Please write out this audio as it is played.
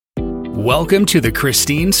Welcome to the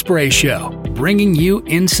Christine Spray Show, bringing you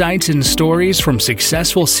insights and stories from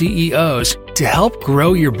successful CEOs to help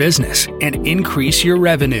grow your business and increase your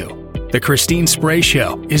revenue. The Christine Spray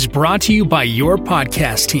Show is brought to you by your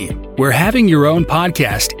podcast team, where having your own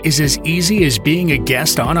podcast is as easy as being a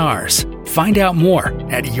guest on ours. Find out more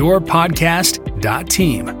at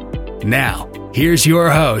yourpodcast.team. Now, here's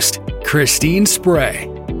your host, Christine Spray.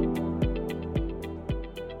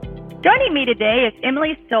 Joining me today is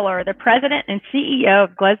Emily Stoller, the president and CEO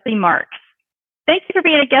of Gillespie Marks. Thank you for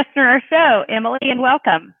being a guest on our show, Emily, and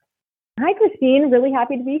welcome. Hi, Christine. Really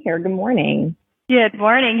happy to be here. Good morning. Good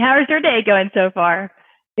morning. How is your day going so far?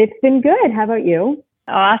 It's been good. How about you?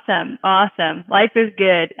 Awesome. Life is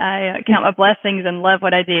good. I count my blessings and love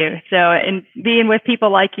what I do. So, and being with people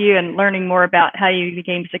like you and learning more about how you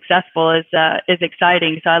became successful is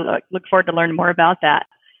exciting. So I look forward to learning more about that.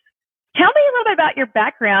 Tell me a little bit about your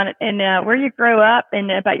background and where you grew up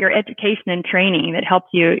and about your education and training that helped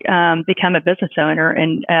you become a business owner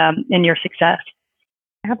and your success.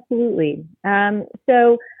 Absolutely.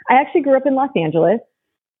 So I actually grew up in Los Angeles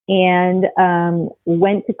and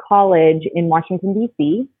went to college in Washington,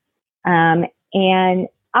 D.C. And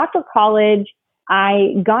after college,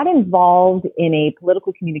 I got involved in a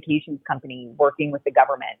political communications company working with the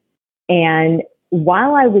government. And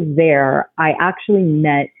while I was there, I actually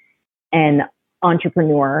met an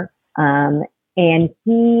entrepreneur, and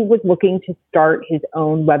he was looking to start his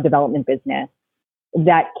own web development business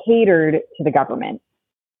that catered to the government.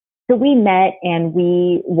 So we met and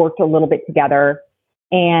we worked a little bit together,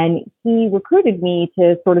 and he recruited me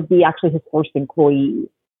to sort of be actually his first employee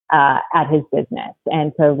at his business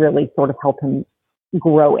and to really sort of help him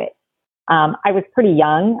grow it. I was pretty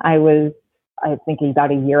young. I was thinking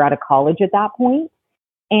about a year out of college at that point.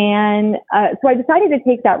 And so I decided to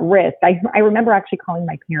take that risk. I remember actually calling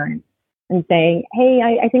my parents and saying, hey,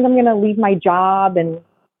 I think I'm going to leave my job. And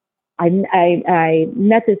I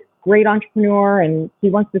met this great entrepreneur and he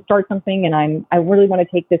wants to start something and I really want to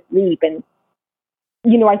take this leap. And,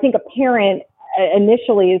 you know, I think a parent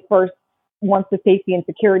initially is first wants the safety and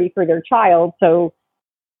security for their child. So,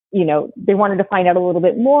 you know, they wanted to find out a little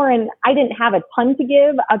bit more. And I didn't have a ton to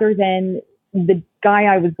give other than the guy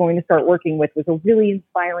I was going to start working with was a really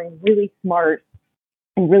inspiring, really smart,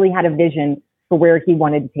 and really had a vision for where he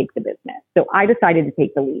wanted to take the business. So I decided to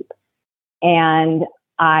take the leap. And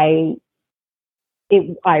I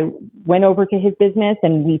went over to his business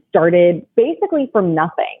and we started basically from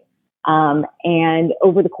nothing. And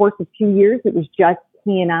over the course of 2 years, it was just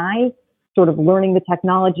he and I sort of learning the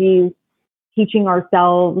technologies, teaching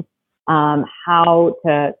ourselves how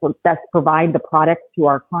to sort of best provide the product to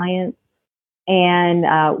our clients. And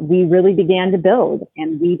we really began to build,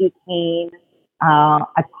 and we became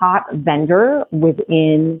a top vendor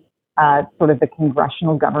within sort of the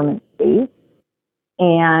congressional government space,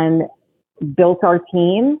 and built our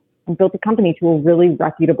team and built the company to a really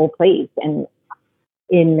reputable place. And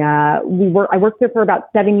I worked there for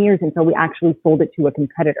about 7 years until we actually sold it to a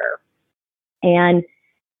competitor. And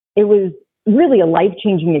it was really a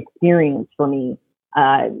life-changing experience for me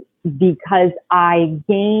because I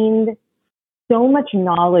gained so much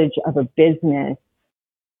knowledge of a business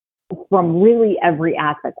from really every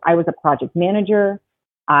aspect. I was a project manager.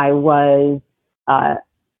 I was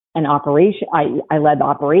an operation. I led the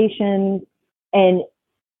operations, and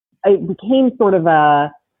it became sort of I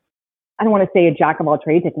don't want to say a jack of all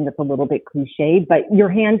trades. I think that's a little bit cliche, but you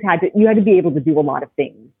had to be able to do a lot of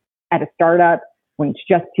things at a startup when it's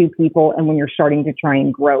just two people and when you're starting to try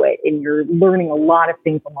and grow it, and you're learning a lot of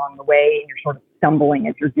things along the way, and you're sort of stumbling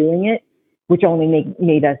as you're doing it, which only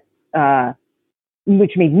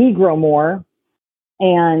which made me grow more,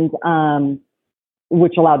 and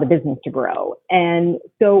which allowed the business to grow. And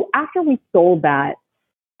so after we sold that,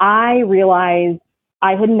 I realized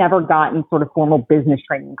I had never gotten sort of formal business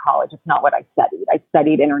training in college. It's not what I studied. I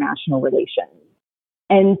studied international relations.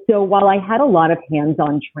 And so while I had a lot of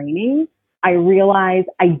hands-on training, I realized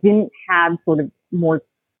I didn't have sort of more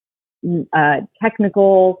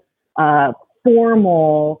technical,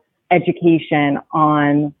 formal education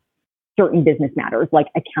on certain business matters like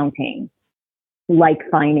accounting, like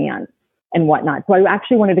finance and whatnot. So I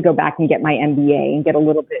actually wanted to go back and get my MBA and get a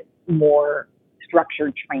little bit more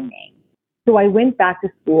structured training. So I went back to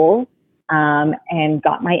school and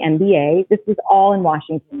got my MBA. This was all in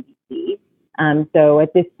Washington, D.C. So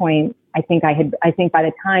at this point, I think by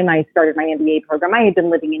the time I started my MBA program, I had been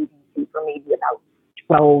living in D.C. for maybe about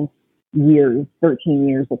 13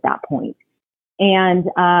 years at that point. And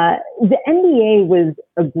the MBA was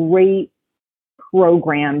a great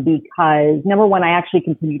program because, number one, I actually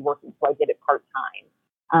continued working, so I did it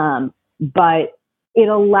part-time. But it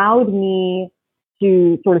allowed me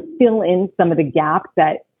to sort of fill in some of the gaps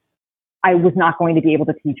that I was not going to be able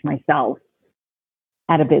to teach myself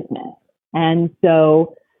at a business. And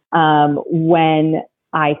so when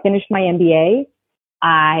I finished my MBA,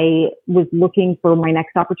 I was looking for my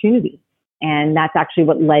next opportunity. And that's actually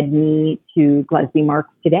what led me to Gillespie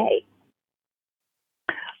Marks today.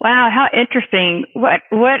 Wow, how interesting. What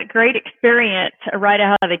great experience right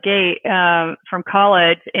out of the gate from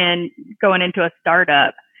college and going into a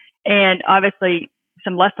startup. And obviously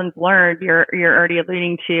some lessons learned you're already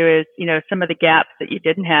alluding to is, some of the gaps that you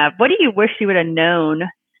didn't have. What do you wish you would have known?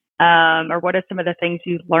 Or what are some of the things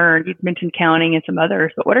you've learned? You've mentioned counting and some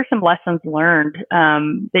others, but what are some lessons learned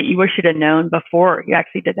that you wish you'd have known before you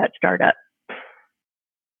actually did that startup?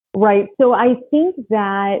 Right. So I think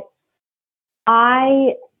that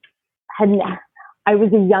I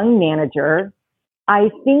was a young manager. I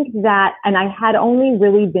think that, and I had only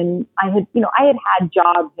really been, I had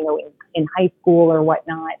jobs, in high school or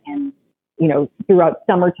whatnot. And, throughout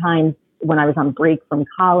summer times when I was on break from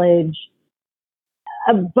college.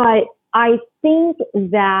 But I think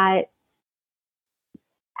that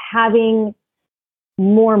having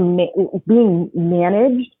more, being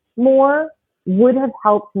managed more would have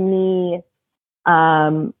helped me,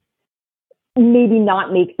 maybe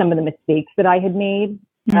not make some of the mistakes that I had made,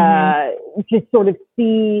 just sort of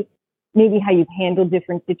see maybe how you've handled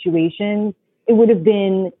different situations. I would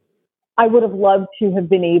have loved to have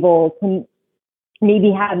been able to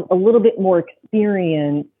maybe have a little bit more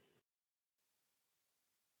experience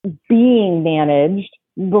being managed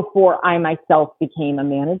before I myself became a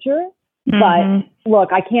manager. But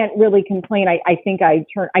look, I can't really complain. I think I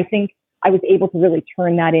was able to really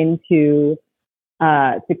turn that into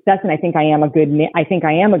success, and I think I am a good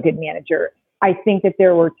manager. I think that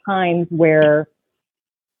there were times where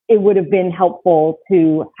it would have been helpful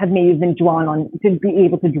to have maybe been to be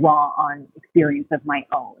able to draw on experience of my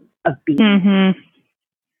own of being.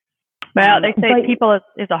 Well, they say people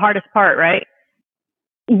is the hardest part, right?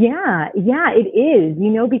 Yeah, it is.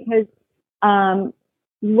 Because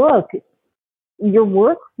look, your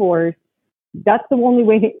workforce. That's the only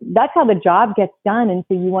way. That's how the job gets done, and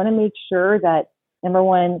so you want to make sure that, number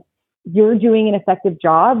one, you're doing an effective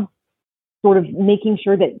job, sort of making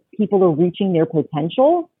sure that people are reaching their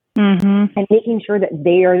potential and making sure that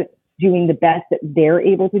they are doing the best that they're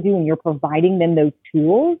able to do, and you're providing them those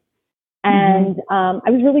tools. And I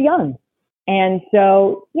was really young. And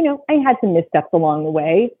so, I had some missteps along the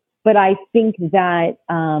way, but I think that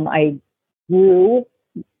I grew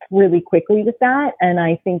really quickly with that. And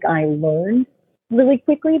I think I learned really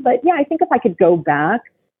quickly. But yeah, I think if I could go back,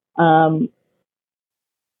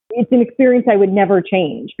 it's an experience I would never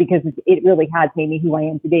change because it really has made me who I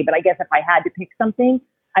am today. But I guess if I had to pick something,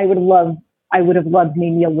 I would have loved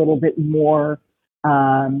maybe a little bit more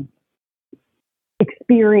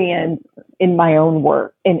experience in my own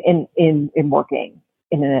work, in working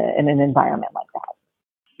in an environment like that.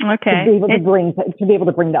 Okay. To be able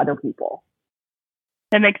to bring to other people.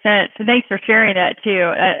 That makes sense. So thanks for sharing that too.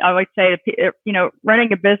 I always say,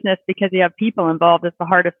 running a business because you have people involved is the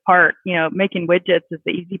hardest part. Making widgets is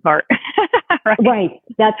the easy part. Right.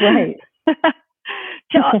 That's right.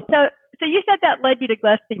 So you said that led you to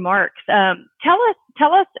Gillespie Marks. Tell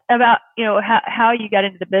us about, how you got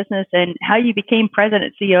into the business and how you became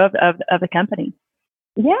president and CEO of the company.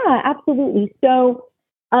 Yeah, absolutely. So,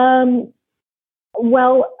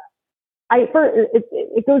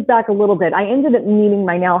 it goes back a little bit. I ended up meeting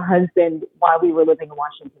my now husband while we were living in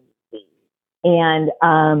Washington, D.C.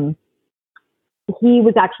 And he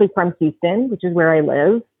was actually from Houston, which is where I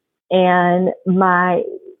live. And my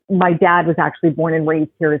dad was actually born and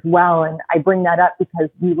raised here as well. And I bring that up because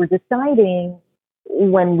we were deciding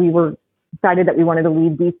when we decided that we wanted to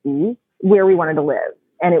leave D.C., where we wanted to live.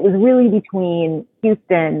 And it was really between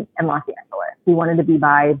Houston and Los Angeles. We wanted to be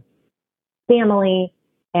by family.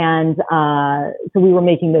 And so we were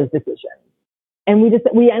making those decisions. And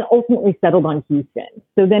we ultimately settled on Houston.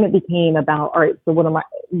 So then it became about, all right, so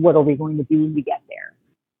what are we going to do when we get there?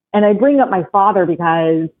 And I bring up my father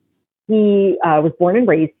because he was born and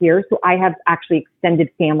raised here. So I have actually extended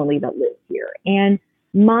family that lives here. And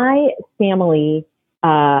my family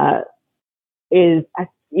has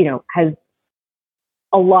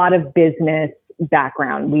a lot of business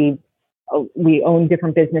background. We own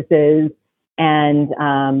different businesses and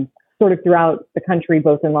sort of throughout the country,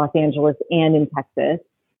 both in Los Angeles and in Texas.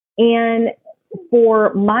 And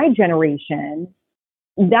for my generation,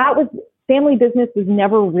 family business was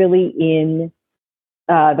never really in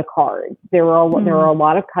the cards. There are a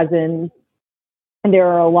lot of cousins, and there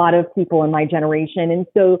are a lot of people in my generation. And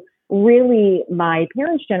so really my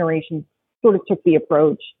parents' generation sort of took the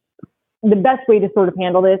approach, the best way to sort of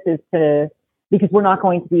handle this is because we're not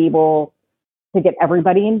going to be able to get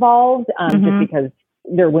everybody involved, just because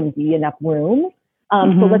there wouldn't be enough room.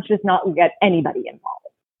 So let's just not get anybody involved.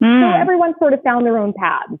 So everyone sort of found their own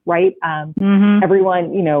paths, right?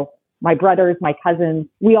 Everyone, my brothers, my cousins,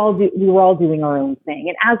 we were all doing our own thing,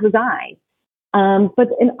 and as was I. But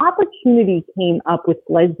an opportunity came up with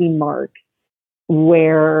Leslie Mark,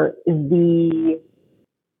 where the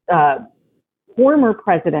former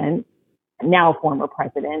president,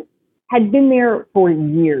 had been there for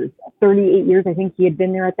years, 38 years. I think he had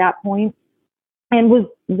been there at that point, and was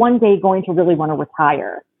one day going to really want to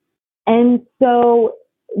retire. And so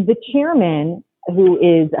the chairman, who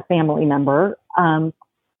is a family member,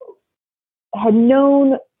 had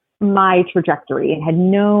known my trajectory and had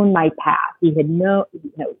known my path. He had known,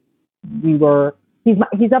 he's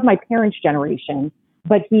of my parents' generation,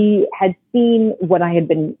 but he had seen what I had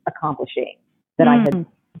been accomplishing, that I had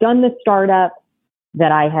done the startup,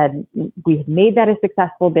 that we had made that a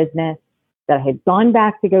successful business, that I had gone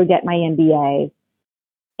back to go get my MBA.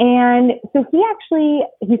 And so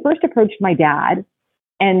he first approached my dad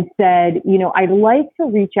and said, I'd like to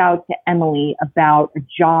reach out to Emily about a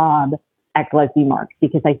job at Leslie Mark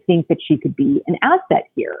because I think that she could be an asset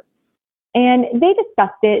here. And they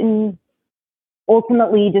discussed it and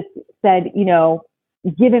ultimately just said,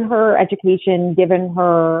 given her education, given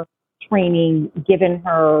her training, given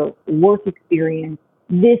her work experience,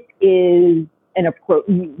 this is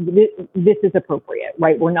this is appropriate,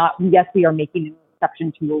 right? Yes, we are making an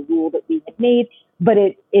exception to a rule that we had made, but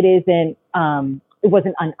it isn't, it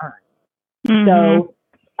wasn't unearned. So,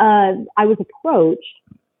 I was approached,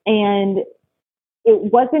 and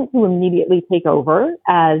it wasn't to immediately take over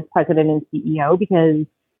as president and CEO because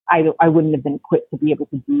I wouldn't have been equipped to be able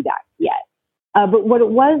to do that yet. But what it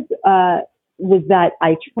was that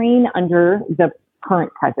I trained under the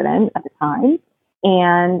current president at the time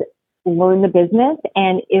and learn the business.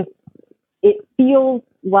 And if it feels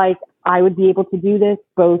like I would be able to do this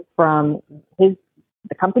both from the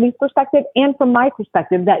company's perspective and from my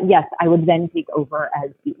perspective, that yes, I would then take over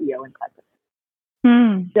as CEO and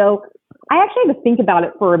president. So I actually had to think about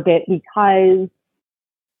it for a bit because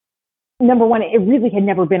number one, it really had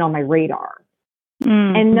never been on my radar.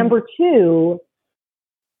 And number two,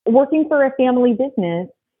 working for a family business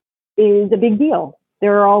is a big deal.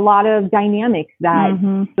 There are a lot of dynamics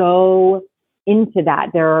that go into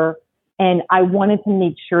that. And I wanted to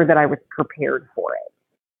make sure that I was prepared for it.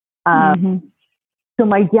 So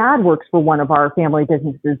my dad works for one of our family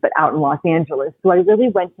businesses, but out in Los Angeles. So I really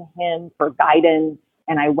went to him for guidance,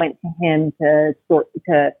 and I went to him to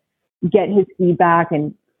get his feedback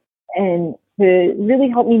and to really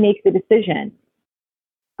help me make the decision.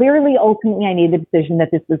 Clearly, ultimately, I made the decision that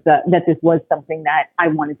this was something that I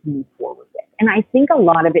wanted to move forward with. And I think a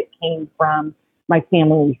lot of it came from my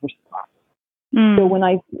family's response. So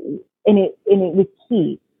and it was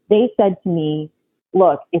key. They said to me,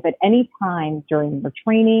 look, if at any time during your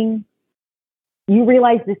training you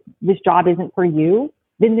realize this job isn't for you,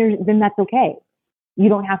 then that's okay. You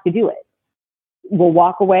don't have to do it. We'll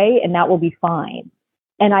walk away and that will be fine.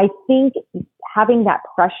 And I think having that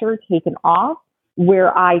pressure taken off,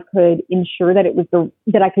 where I could ensure that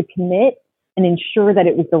that I could commit and ensure that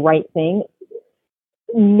it was the right thing,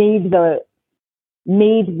 made the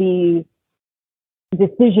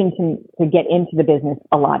decision to get into the business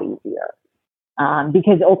a lot easier.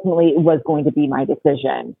 Because ultimately it was going to be my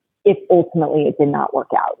decision if ultimately it did not work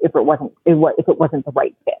out, if it wasn't the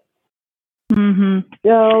right fit.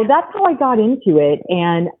 So that's how I got into it.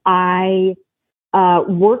 And I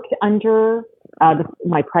worked under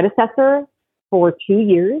my predecessor for 2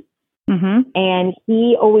 years. And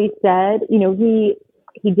he always said,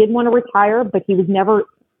 he did want to retire, but he was never,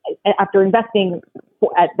 after investing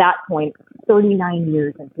at that point 39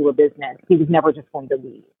 years into a business, he was never just going to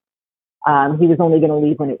leave. He was only going to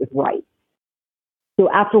leave when it was right. So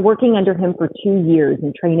after working under him for 2 years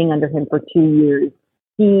and training under him for 2 years,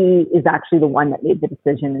 he is actually the one that made the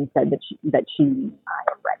decision and said that she and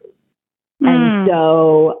I are ready. And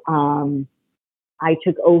so I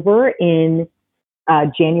took over in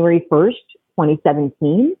January 1st,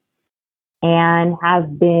 2017, and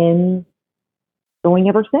have been going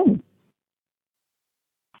ever since.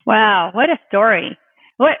 Wow, what a story.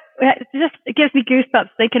 It gives me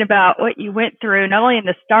goosebumps thinking about what you went through, not only in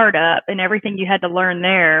the startup and everything you had to learn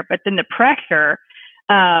there, but then the pressure.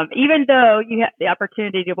 Even though you had the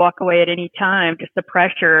opportunity to walk away at any time, just the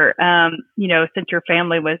pressure, since your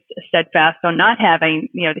family was steadfast on not having,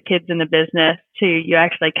 the kids in the business, to you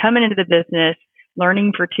actually coming into the business,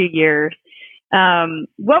 learning for 2 years,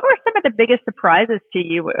 What were some of the biggest surprises to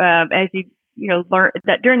you as you learned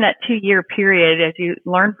that during that 2-year period, as you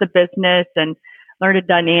learned the business and learned the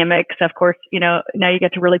dynamics? Of course, now you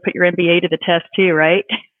get to really put your MBA to the test too, right?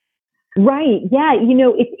 Right. Yeah.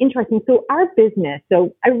 It's interesting. So our business,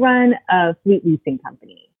 I run a fleet leasing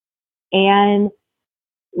company, and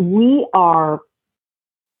we are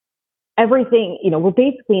everything, we're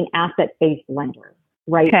basically an asset-based lender,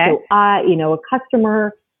 right? Okay. So a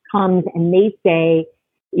customer comes and they say,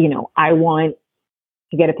 I want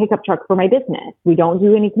to get a pickup truck for my business. We don't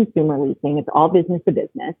do any consumer leasing. It's all business to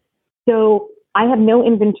business. So I have no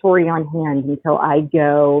inventory on hand until I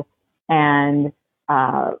go and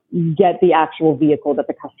get the actual vehicle that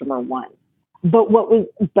the customer wants.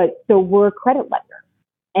 So we're a credit lender,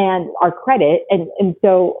 and our credit, and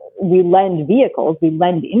so we lend vehicles, we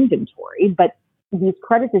lend inventory, but these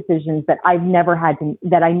credit decisions that I never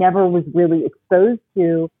was really exposed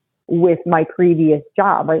to with my previous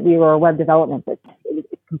job, right? We were a web development business.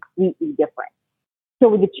 It's completely different.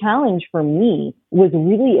 So the challenge for me was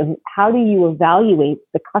really how do you evaluate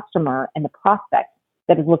the customer and the prospect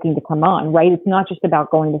that is looking to come on, right? It's not just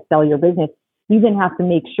about going to sell your business. You then have to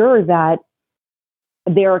make sure that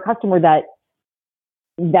they're a customer that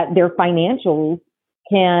their financials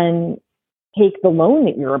can take the loan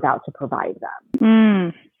that you're about to provide them.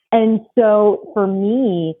 Mm. And so for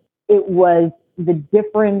me, it was the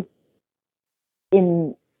difference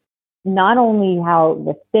in not only how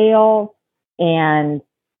the sale and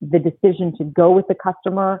the decision to go with the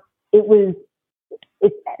customer, it's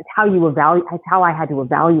how you evaluate, it's how I had to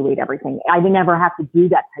evaluate everything. I would never have to do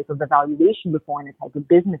that type of evaluation before in the type of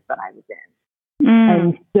business that I was in. Mm.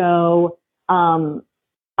 And so,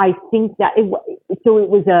 I think that it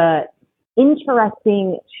was a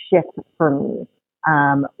interesting shift for me.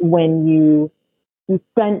 When the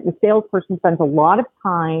salesperson spends a lot of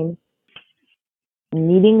time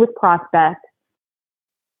meeting with prospects,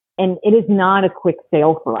 and it is not a quick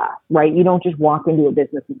sale for us, right? You don't just walk into a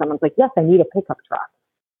business and someone's like, yes, I need a pickup truck.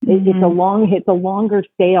 Mm-hmm. It's a longer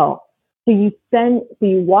sale. So you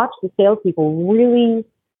watch the salespeople really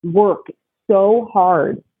work so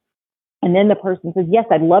hard. And then the person says, yes,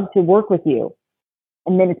 I'd love to work with you.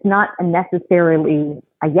 And then it's not necessarily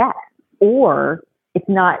a yes, or it's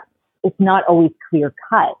not always clear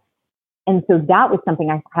cut. And so that was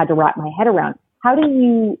something I had to wrap my head around. How do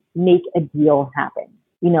you make a deal happen?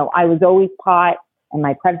 I was always taught, and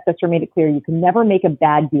my predecessor made it clear, you can never make a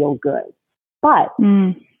bad deal good. But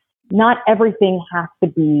not everything has to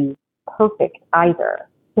be perfect either.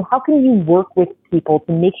 So how can you work with people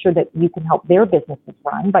to make sure that you can help their businesses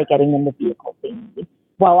run by getting them the vehicles they need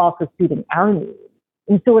while also suiting our needs?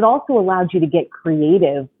 And so it also allowed you to get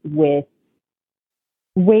creative with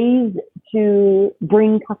ways to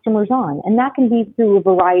bring customers on. And that can be through a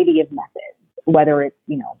variety of methods, whether it's,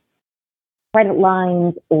 credit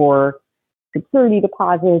lines or security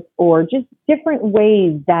deposits or just different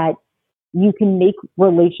ways that you can make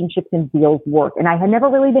relationships and deals work. And I had never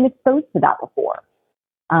really been exposed to that before.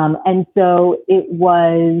 And so it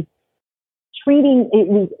was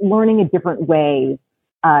learning a different way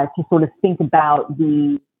to sort of think about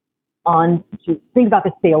the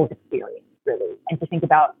sales experience, really, and to think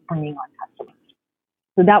about bringing on customers.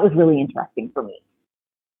 So that was really interesting for me.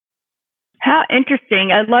 How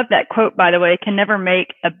interesting. I love that quote, by the way. Can never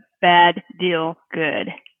make a bad deal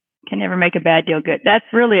good. Can never make a bad deal good.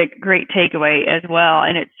 That's really a great takeaway as well.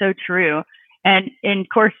 And it's so true. And of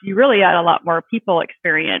course, you really add a lot more people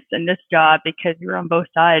experience in this job because you're on both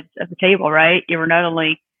sides of the table, right? You were not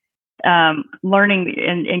only learning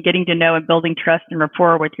and getting to know and building trust and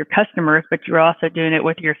rapport with your customers, but you're also doing it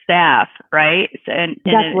with your staff, right? And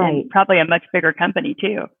probably a much bigger company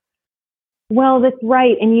too. Well, that's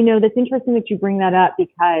right. And that's interesting that you bring that up,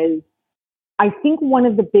 because I think one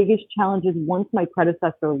of the biggest challenges once my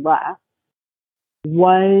predecessor left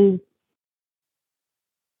was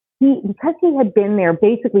because he had been there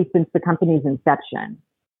basically since the company's inception,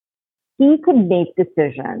 he could make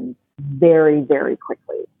decisions very, very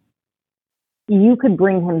quickly. You could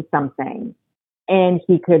bring him something and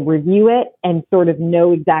he could review it and sort of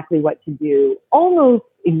know exactly what to do almost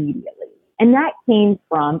immediately. And that came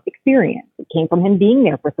from experience. It came from him being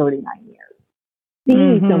there for 39 years,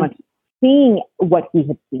 seeing what he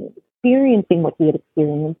had seen, experiencing what he had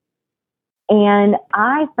experienced. And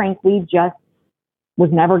I frankly just was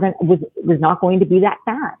not going to be that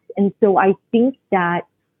fast. And so I think that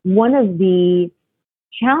one of the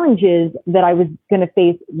challenges that I was going to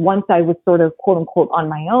face once I was sort of quote unquote on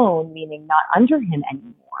my own, meaning not under him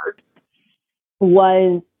anymore,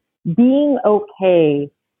 was being okay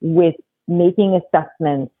with making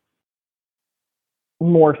assessments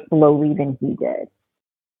more slowly than he did.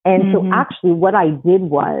 And so actually what I did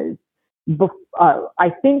was, I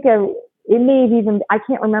think it may have even, I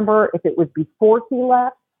can't remember if it was before he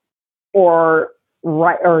left or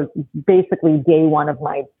basically day one of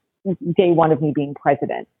me being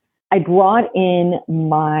president. I brought in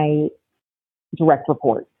my direct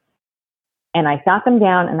reports and I sat them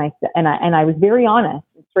down and I was very honest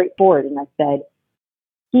and straightforward. And I said,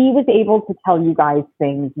 he was able to tell you guys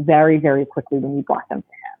things very, very quickly when you brought them to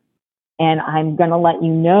him. And I'm going to let you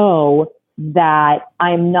know that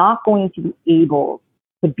I'm not going to be able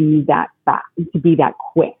to be that fast, to be that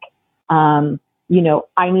quick.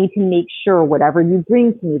 I need to make sure whatever you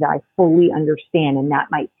bring to me that I fully understand. And that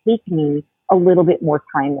might take me a little bit more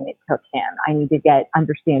time than it took him. I need to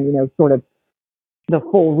understand, sort of the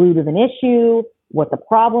full root of an issue, what the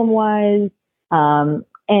problem was,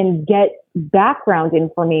 and get background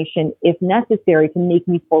information if necessary to make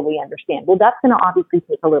me fully understand. Well, that's going to obviously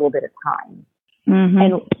take a little bit of time.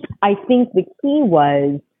 And I think the key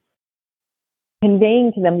was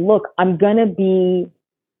conveying to them, look, I'm going to be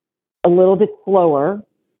a little bit slower,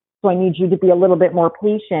 so I need you to be a little bit more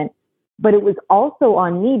patient. But it was also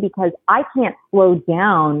on me because I can't slow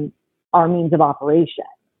down our means of operation.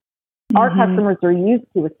 Our customers are used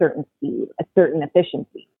to a certain speed, a certain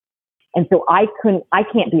efficiency. And so I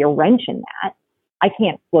can't be a wrench in that. I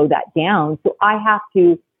can't slow that down. So I had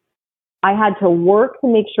to work to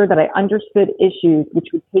make sure that I understood issues, which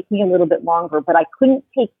would take me a little bit longer, but I couldn't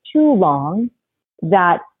take too long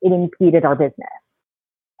that it impeded our business.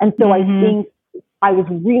 And so I think I was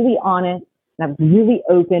really honest and I was really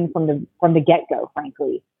open from the get-go,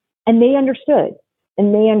 frankly. And they understood.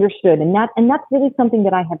 And that's really something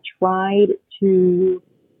that I have tried to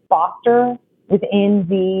foster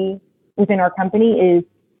within our company is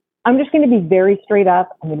I'm just going to be very straight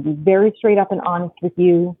up. I'm going to be very straight up and honest with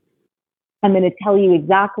you. I'm going to tell you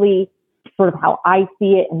exactly sort of how I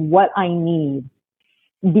see it and what I need,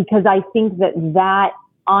 because I think that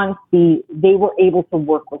honesty, they were able to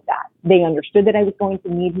work with that. They understood that I was going to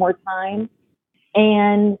need more time.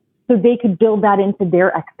 And so they could build that into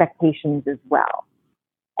their expectations as well.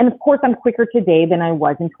 And of course, I'm quicker today than I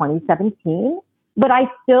was in 2017, but I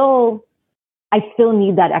still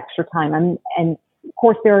need that extra time. And of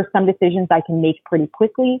course, there are some decisions I can make pretty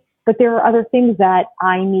quickly, but there are other things that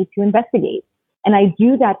I need to investigate. And I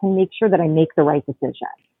do that to make sure that I make the right decision,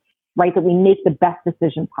 right? That we make the best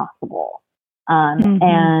decision possible.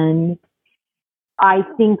 And I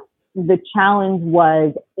think the challenge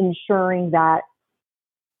was ensuring that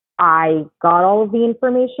I got all of the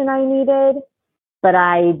information I needed, but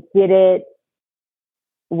I did it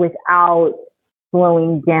without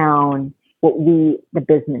slowing down what the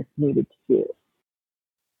business needed to do.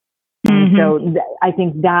 And so I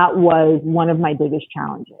think that was one of my biggest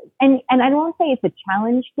challenges. And I don't want to say it's a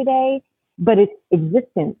challenge today, but it's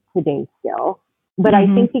existent today still. But I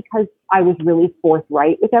think because I was really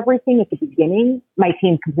forthright with everything at the beginning, my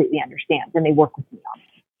team completely understands and they work with me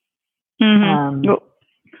on it.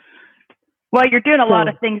 Well, you're doing a lot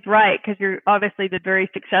of things right because you're obviously very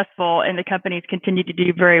successful and the companies continue to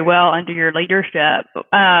do very well under your leadership.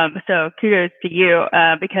 So kudos to you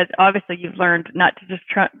because obviously you've learned not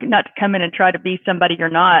to come in and try to be somebody you're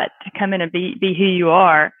not, to come in and be who you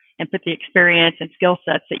are and put the experience and skill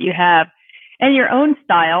sets that you have and your own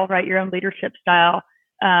style, right? Your own leadership style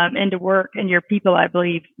into work, and your people, I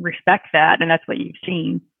believe, respect that, and that's what you've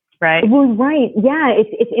seen, right? Well, right, yeah.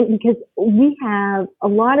 It's because we have a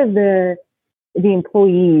lot of the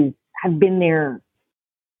employees have been there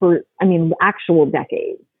for, actual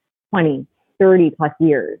decades, 20, 30 plus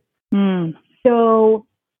years. So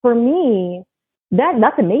for me,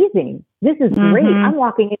 that's amazing. This is great. I'm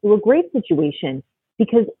walking into a great situation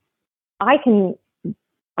because I can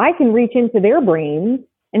reach into their brains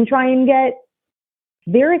and try and get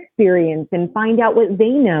their experience and find out what they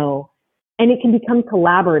know. And it can become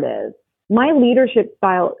collaborative. My leadership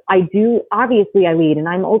style, obviously I lead, and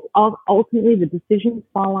I'm ultimately the decisions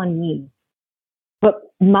fall on me. But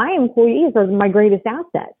my employees are my greatest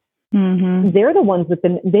asset. They're the ones with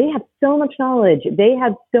them. They have so much knowledge. They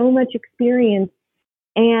have so much experience,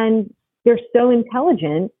 and they're so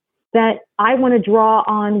intelligent that I want to draw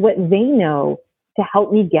on what they know to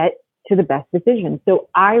help me get to the best decision. So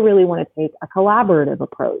I really want to take a collaborative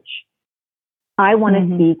approach. I want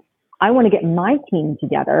to get my team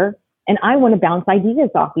together. And I want to bounce ideas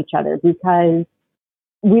off each other because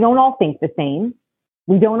we don't all think the same.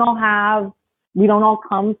 We all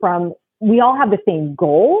have the same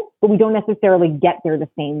goal, but we don't necessarily get there the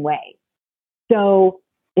same way. So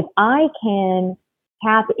if I can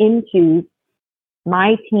tap into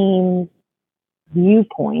my team's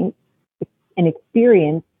viewpoint and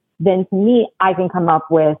experience, then to me, I can come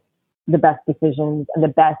up with the best decisions and the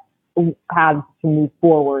best paths to move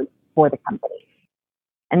forward for the company.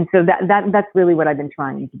 And so that's really what I've been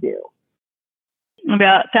trying to do.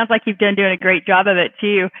 Well, it sounds like you've been doing a great job of it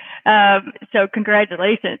too. So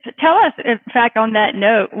congratulations. Tell us, in fact, on that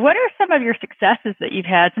note, what are some of your successes that you've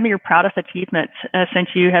had, some of your proudest achievements since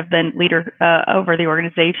you have been leader over the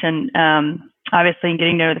organization, obviously in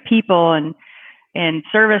getting to know the people and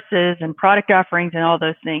services and product offerings and all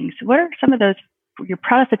those things. What are some of those, your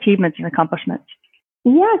proudest achievements and accomplishments?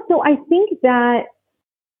 Yeah, so I think that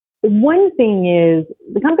one thing is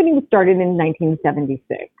the company was started in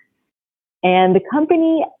 1976. And the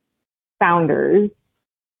company founders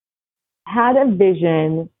had a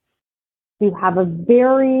vision to have a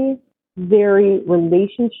very, very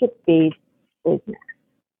relationship-based business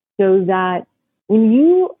so that when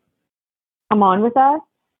you come on with us,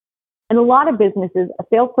 in a lot of businesses, a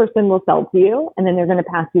salesperson will sell to you and then they're going to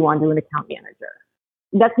pass you on to an account manager.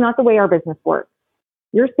 That's not the way our business works.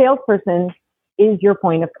 Your salesperson is your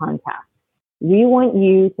point of contact. We want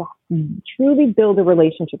you to truly build a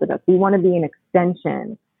relationship with us. We want to be an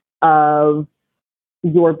extension of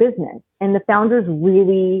your business. And the founders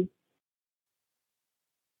really,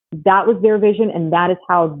 that was their vision and that is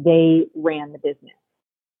how they ran the business.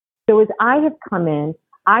 So as I have come in,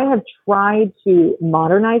 I have tried to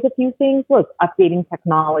modernize a few things. Look, updating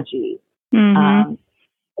technology,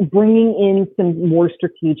 bringing in some more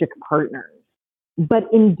strategic partners. But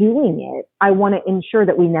in doing it, I want to ensure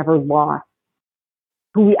that we never lost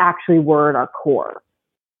who we actually were at our core.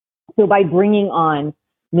 So by bringing on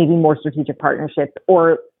maybe more strategic partnerships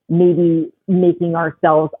or maybe making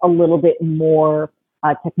ourselves a little bit more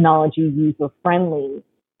technology user friendly,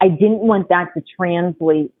 I didn't want that to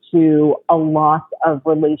translate to a loss of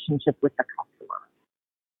relationship with the customer.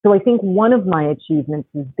 So I think one of my achievements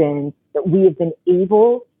has been that we have been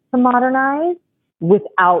able to modernize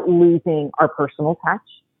without losing our personal touch.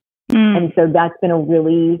 And so that's been a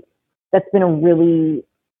really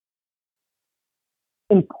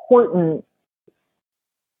important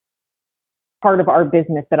part of our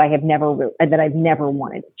business that I've never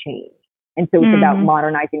wanted to change. And so it's about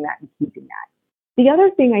modernizing that and keeping that. The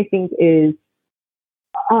other thing I think is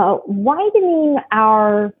widening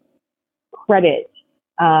our credit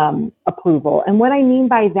approval. And what I mean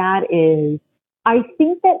by that is I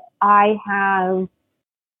think that I have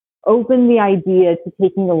opened the idea to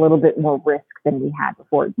taking a little bit more risk than we had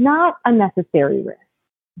before. Not unnecessary risk,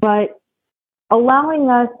 but allowing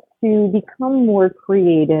us to become more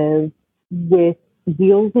creative with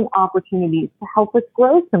deals and opportunities to help us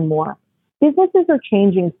grow some more. Businesses are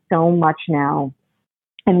changing so much now.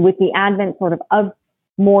 And with the advent of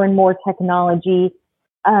more and more technology,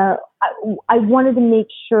 I wanted to make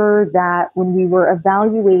sure that when we were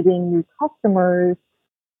evaluating new customers,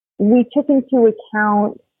 we took into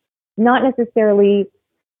account not necessarily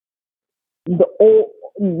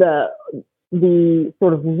the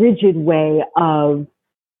sort of rigid way of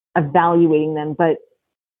evaluating them, but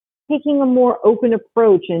taking a more open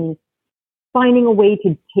approach and finding a way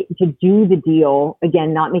to do the deal.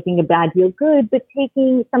 Again, not making a bad deal good, but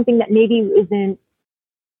taking something that maybe isn't,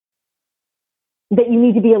 that you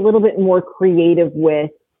need to be a little bit more creative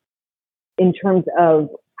with in terms of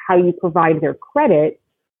how you provide their credit,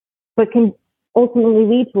 but can ultimately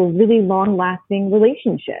lead to a really long-lasting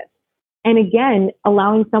relationship. And again,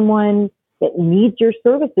 allowing someone that needs your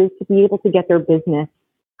services to be able to get their business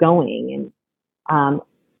going. And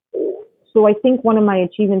so I think one of my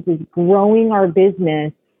achievements is growing our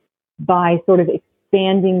business by sort of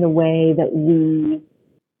expanding the way that we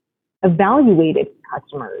evaluated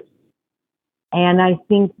customers. And I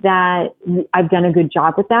think that I've done a good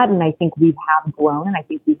job with that. And I think we have grown, and I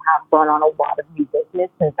think we have brought on a lot of new business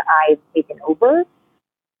since I've taken over.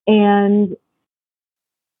 And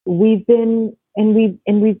we've been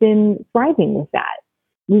thriving with that.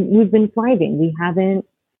 We've been thriving. We haven't,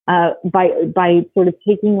 by sort of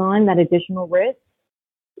taking on that additional risk,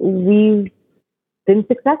 we've been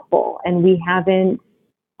successful, and we haven't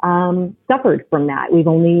suffered from that. We've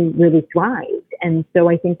only really thrived. And so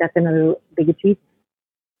I think that's another big achievement.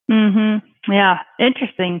 Yeah.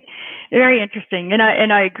 Interesting. Very interesting. And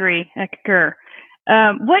I agree. I concur.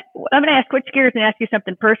 I'm going to switch gears and ask you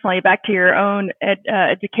something personally back to your own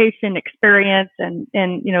education experience and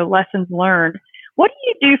lessons learned. What do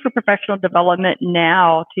you do for professional development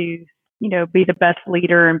now to, be the best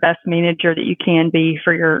leader and best manager that you can be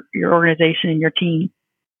for your organization and your team?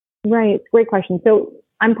 Right. Great question. So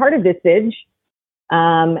I'm part of VISAGE,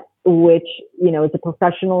 which, is a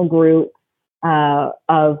professional group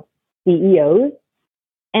of CEOs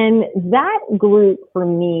And that group for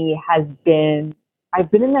me I've been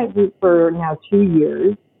in that group for now 2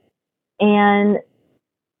 years. And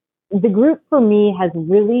the group for me has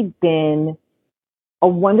really been a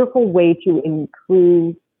wonderful way to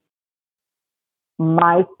improve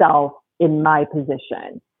myself in my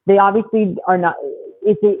position. They obviously are not,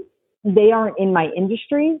 they aren't in my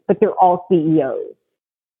industry, but they're all CEOs.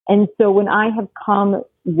 And so when I have come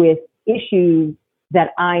with issues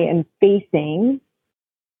that I am facing,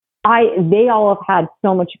 they all have had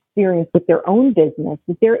so much experience with their own business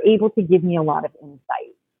that they're able to give me a lot of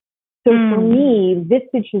insight. So for me,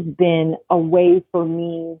 Vistage has been a way for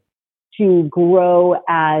me to grow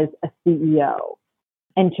as a CEO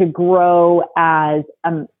and to grow as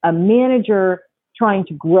a manager trying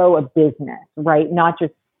to grow a business, right? Not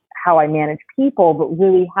just how I manage people, but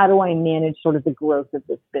really how do I manage sort of the growth of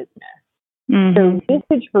this business? So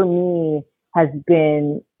Vistage for me has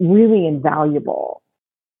been really invaluable.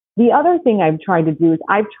 The other thing I've tried to do is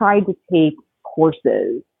I've tried to take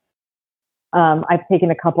courses. I've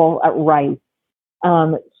taken a couple at Rice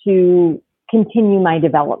to continue my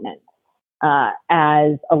development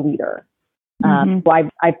as a leader. So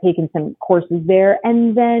I've taken some courses there,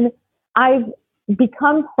 and then I've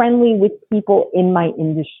become friendly with people in my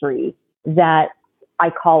industry that I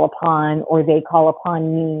call upon or they call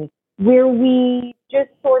upon me, where we just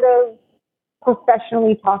sort of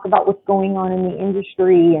professionally talk about what's going on in the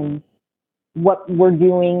industry and what we're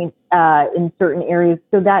doing in certain areas.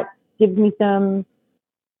 So that gives me some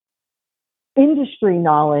industry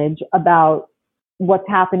knowledge about what's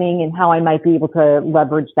happening and how I might be able to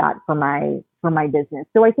leverage that for my business.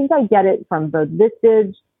 So I think I get it from both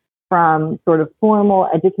Vistage, from sort of formal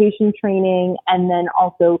education training, and then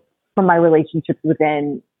also from my relationships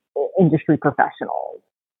within industry professionals.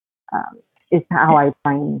 Is how I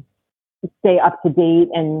try and stay up to date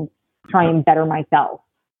and try and better myself.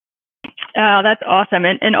 Oh, that's awesome.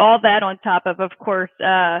 And all that on top of course,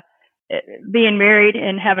 being married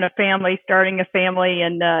and having a family, starting a family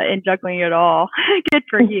and juggling it all. Good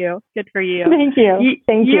for you. Good for you. Thank you.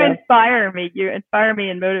 Thank you. You inspire me. You inspire me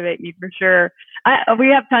and motivate me for sure. We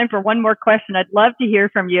have time for one more question. I'd love to hear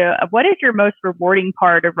from you. What is your most rewarding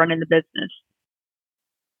part of running the business?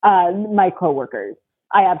 My coworkers.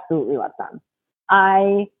 I absolutely love them.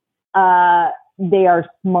 They are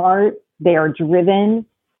smart, they are driven,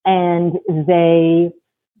 and they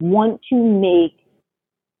want to make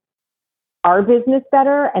our business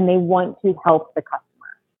better, and they want to help the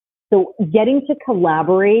customer. So getting to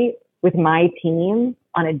collaborate with my team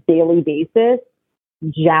on a daily basis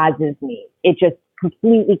jazzes me. It just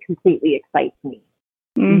completely excites me.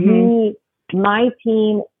 My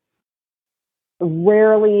team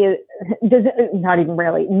never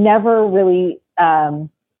really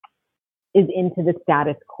is into the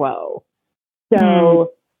status quo.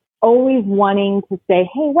 So always wanting to say,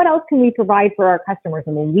 hey, what else can we provide for our customers?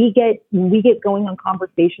 And when we get going on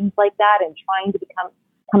conversations like that and trying to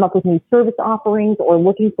come up with new service offerings or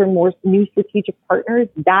looking for more new strategic partners,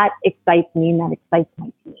 that excites me and that excites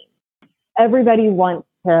my team. Everybody wants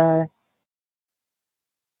to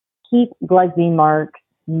keep Gillespie Mark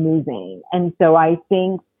moving. And so I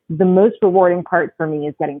think the most rewarding part for me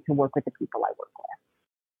is getting to work with the people I work with.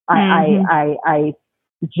 I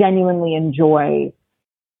genuinely enjoy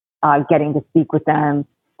getting to speak with them,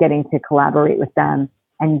 getting to collaborate with them,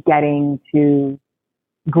 and getting to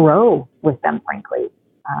grow with them, frankly.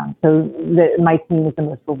 So my team is the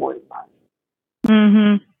most rewarding part.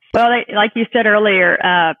 Well, like you said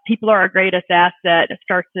earlier, people are our greatest asset. It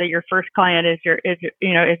starts that your first client is your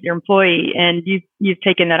employee, and you've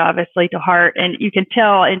taken that obviously to heart, and you can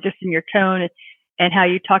tell, and just in your tone and how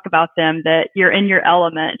you talk about them, that you're in your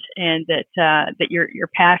element, and that your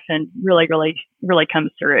passion really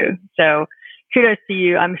comes through. So kudos to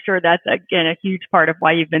you. I'm sure that's again a huge part of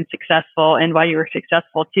why you've been successful and why you were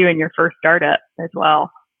successful too in your first startup as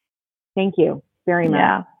well. Thank you very much.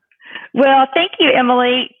 Yeah. Well, thank you,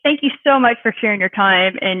 Emily. Thank you so much for sharing your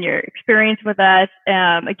time and your experience with us.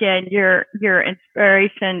 Again, your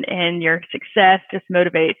inspiration and your success just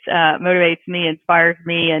motivates me, inspires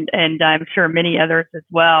me, and I'm sure many others as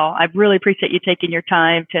well. I really appreciate you taking your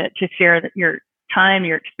time to share your time,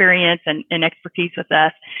 your experience, and expertise with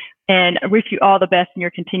us. And I wish you all the best in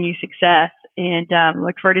your continued success. And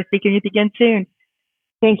look forward to speaking with you again soon.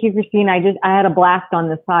 Thank you, Christine. I had a blast on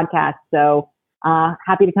this podcast, so.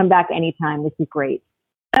 Happy to come back anytime. This is great.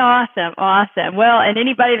 Awesome. Well, and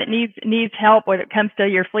anybody that needs help when it comes to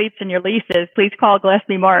your fleets and your leases, please call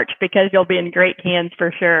Gillespie March because you'll be in great hands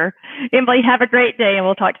for sure. Emily, have a great day and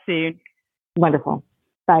we'll talk soon. Wonderful.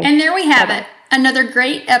 Bye. And there we have it. Another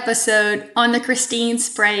great episode on the Christine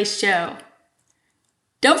Spray Show.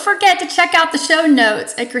 Don't forget to check out the show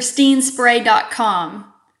notes at christinespray.com.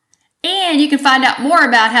 And you can find out more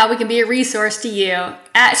about how we can be a resource to you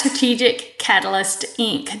at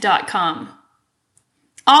strategiccatalyst.inc.com.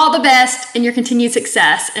 All the best in your continued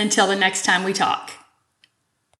success until the next time we talk.